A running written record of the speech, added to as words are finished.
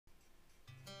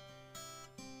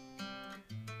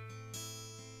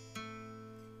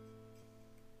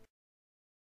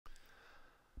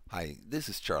Hi, this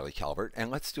is Charlie Calvert,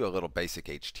 and let's do a little basic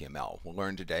HTML. We'll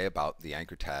learn today about the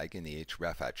anchor tag and the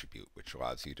href attribute, which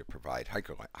allows you to provide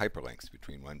hyperlinks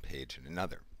between one page and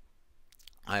another.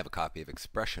 I have a copy of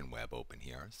Expression Web open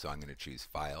here, so I'm going to choose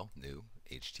File, New,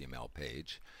 HTML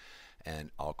Page,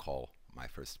 and I'll call my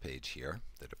first page here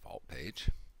the default page,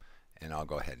 and I'll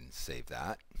go ahead and save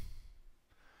that.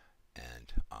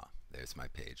 And there's my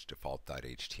page,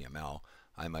 default.html.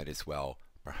 I might as well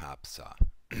perhaps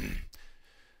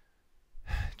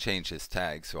change this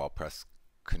tag, so I'll press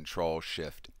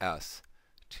Control-Shift-S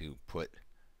to put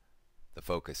the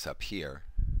focus up here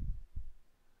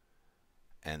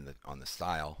and on the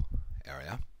style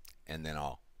area, and then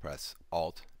I'll press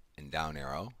Alt and down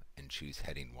arrow and choose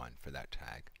heading 1 for that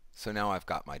tag. So now I've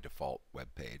got my default web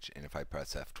page, and if I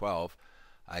press F12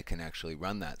 I can actually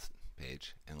run that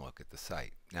page and look at the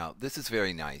site. Now this is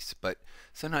very nice, but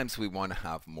sometimes we want to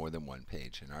have more than one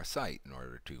page in our site in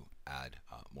order to add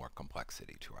more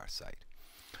complexity to our site.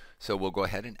 So we'll go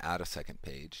ahead and add a second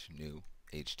page, new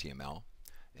HTML,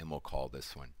 and we'll call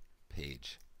this one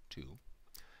page 2,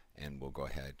 and we'll go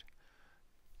ahead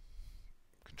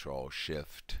Control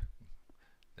Shift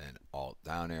then Alt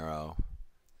down arrow,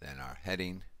 then our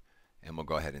heading, and we'll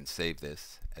go ahead and save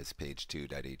this as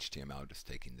page2.html, just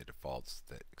taking the defaults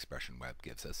that Expression Web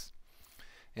gives us.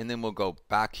 And then we'll go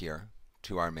back here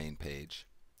to our main page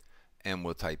and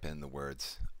we'll type in the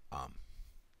words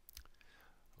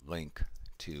link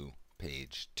to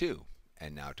page 2.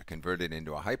 And now to convert it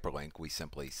into a hyperlink, we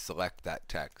simply select that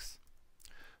text,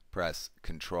 press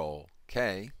Control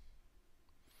K,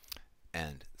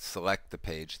 and select the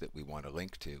page that we want to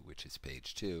link to, which is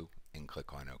page 2, and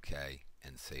click on OK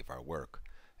and save our work.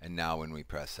 And now when we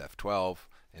press F12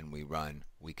 and we run,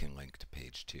 we can link to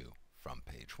page 2 from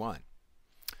page 1.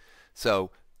 So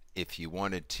if you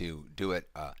wanted to do it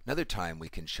another time, we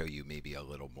can show you maybe a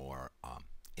little more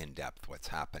in-depth what's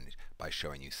happened by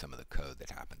showing you some of the code that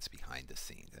happens behind the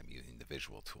scenes. I'm using the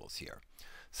visual tools here.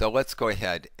 So let's go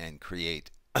ahead and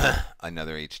create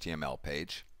another HTML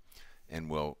page, and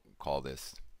we'll call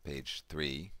this page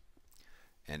 3,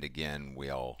 and again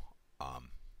we'll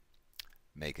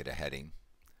make it a heading,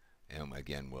 and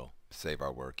again we'll save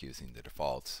our work using the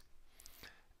defaults,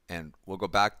 and we'll go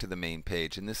back to the main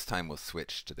page, and this time we'll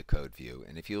switch to the code view.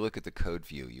 And if you look at the code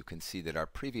view, you can see that our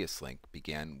previous link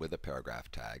began with a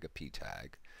paragraph tag, a p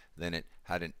tag, then it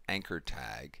had an anchor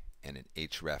tag and an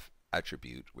href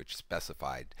attribute which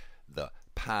specified the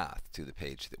path to the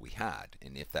page that we had,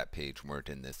 and if that page weren't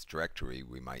in this directory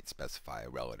we might specify a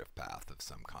relative path of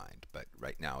some kind, but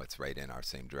right now it's right in our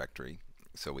same directory,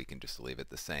 so we can just leave it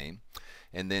the same.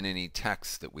 And then any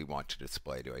text that we want to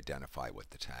display to identify what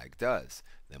the tag does,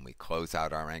 then we close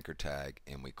out our anchor tag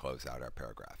and we close out our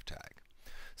paragraph tag.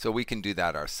 So we can do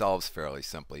that ourselves fairly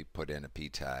simply. Put in a p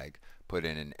tag, put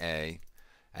in an a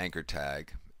anchor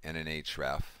tag and an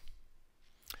href,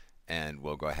 and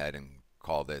we'll go ahead and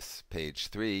call this page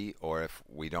 3, or if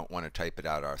we don't want to type it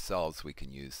out ourselves, we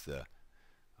can use the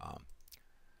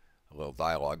little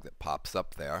dialog that pops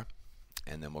up there,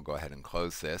 and then we'll go ahead and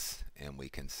close this, and we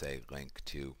can say link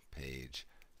to page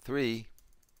 3,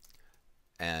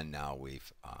 and now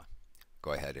we've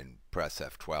go ahead and press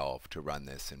F12 to run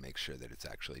this and make sure that it's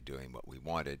actually doing what we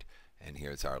wanted. And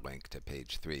here's our link to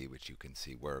page 3, which you can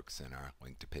see works, and our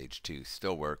link to page 2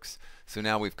 still works. So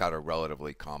now we've got a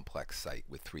relatively complex site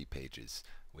with 3 pages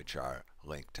which are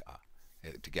linked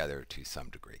together to some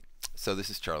degree. So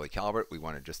this is Charlie Calvert. We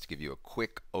wanted just to give you a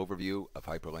quick overview of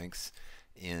hyperlinks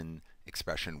in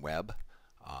Expression Web,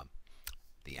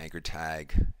 the anchor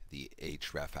tag, the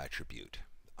href attribute.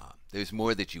 There's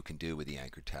more that you can do with the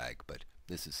anchor tag, but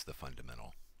this is the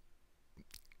fundamental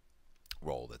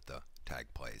role that the tag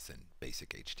plays in basic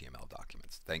HTML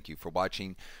documents. Thank you for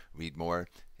watching. Read more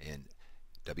in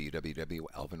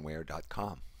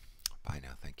www.elvenware.com. Bye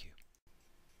now. Thank you.